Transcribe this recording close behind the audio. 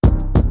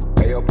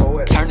say a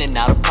poet. Turning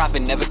out a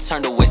profit, never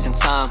turned to wasting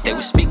time. They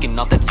were speaking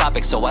off the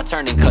topic, so I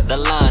turned and cut the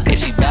line.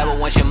 If she bad but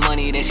wants your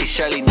money, then she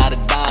surely not a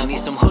dime. Need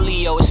some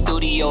Julio, a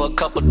studio, a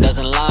couple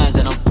dozen lines,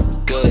 and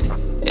I'm good.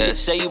 Yeah,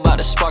 say you bout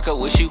to spark, I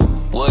wish you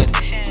would.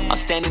 I'm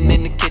standing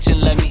in the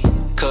kitchen, let me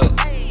cook.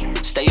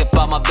 Stay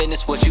about my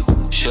business, what you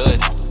should.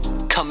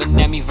 Coming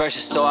at me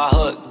verses, so I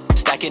hook.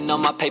 Stacking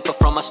on my paper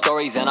from my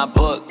story, then I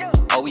book.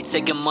 Oh, we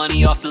taking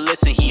money off the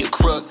list and he a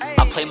crook.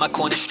 I play my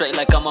corner straight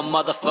like I'm a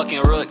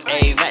motherfucking rook.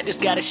 Ayy, Matt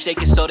just gotta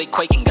shake it so they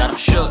quaking, got him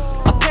shook.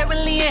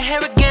 Apparently in here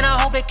again, I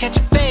hope they catch a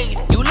fade.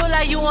 You look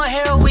like you on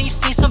heroin, you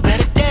see some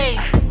better days.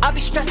 I be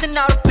stressing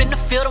out up in the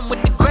field, I'm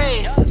with the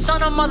grays.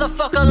 Son of a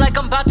motherfucker like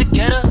I'm about to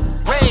get a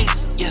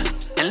raise. Yeah,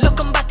 and look,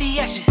 I'm about the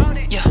action.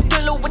 Yeah,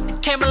 thriller with the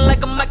camera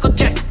like I'm Michael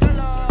Jackson.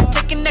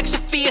 Taking extra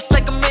fee, it's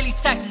like I'm really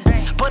taxing.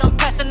 But I'm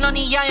passing on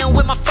the iron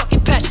with my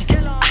fucking passion.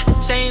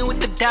 Saying with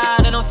the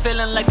dot and I'm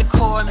feeling like the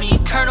core of me.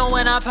 Colonel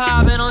when I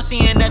pop and I'm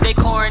seeing that they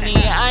corny.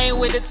 I ain't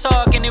with the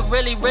talk and it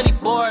really, really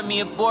bored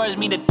me. It bores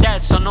me to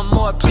death, so no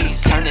more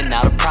please. Turning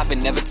out a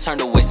profit, never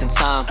turned to wasting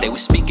time. They were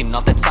speaking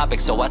off the topic,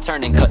 so I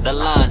turned and cut the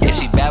line. If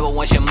she bad but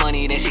wants your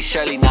money, then she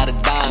surely not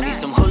a dime. Need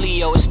some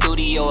Julio, a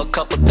studio, a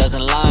couple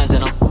dozen lines,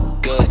 and I'm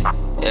good.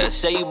 Yeah,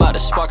 say you bout to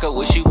spark, I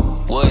wish you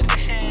would.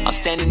 I'm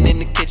standing in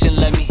the kitchen,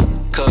 let me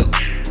cook.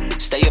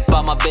 Stay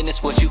about my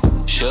business, what you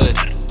should.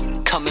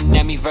 Coming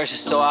at me verses,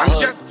 so I I'm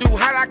just too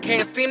hot, I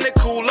can't seem to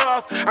cool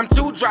off. I'm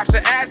 2 drops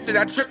of acid,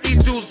 I trip these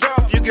dudes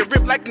off. You get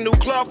ripped like a new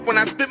cloth when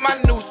I spit my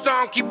new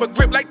song. Keep a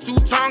grip like 2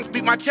 tongs,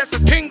 beat my chest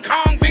as King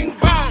Kong, bing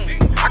bong.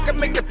 I can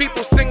make the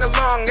people sing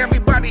along.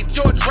 Everybody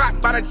jaw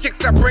drop by the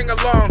chicks I bring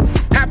along.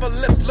 Have her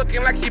lips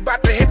looking like she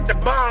about to hit the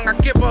bong. I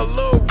give her a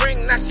little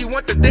ring, now she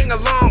want the ding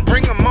along.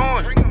 Bring 'em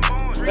on.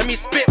 Let me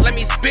spit, let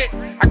me spit.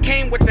 I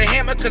came with the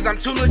hammer cause I'm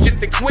too legit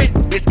to quit.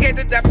 They scared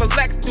to death for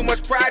Lex, too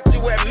much pride to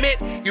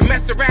admit. You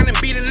mess around and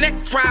be the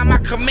next crime I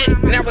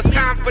commit. Now it's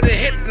time for the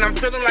hits and I'm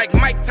feeling like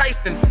Mike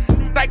Tyson.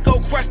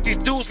 Psycho crush these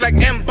dudes like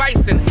M.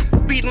 Bison.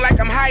 Speeding like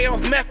I'm high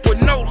off meth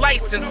with no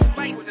license.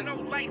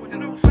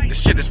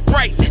 This shit is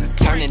frightening.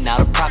 Turning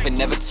out a profit,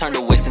 never turned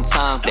to wasting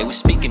time. They were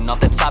speaking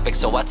off the topic,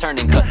 so I turned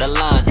and cut the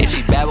line. If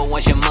she bad but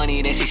wants your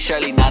money, then she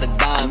surely not a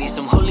dime. Need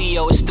some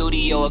Julio, a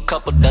studio, a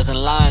couple dozen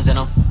lines, and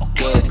I'm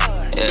good.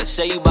 Yeah,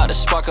 say you bout to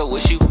spark, I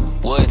wish you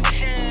would.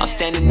 I'm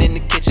standing in the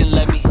kitchen,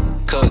 let me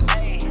cook.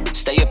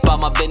 Stay about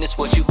my business,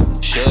 what you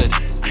should.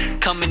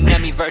 Coming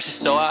at me verses,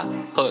 so I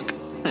hook.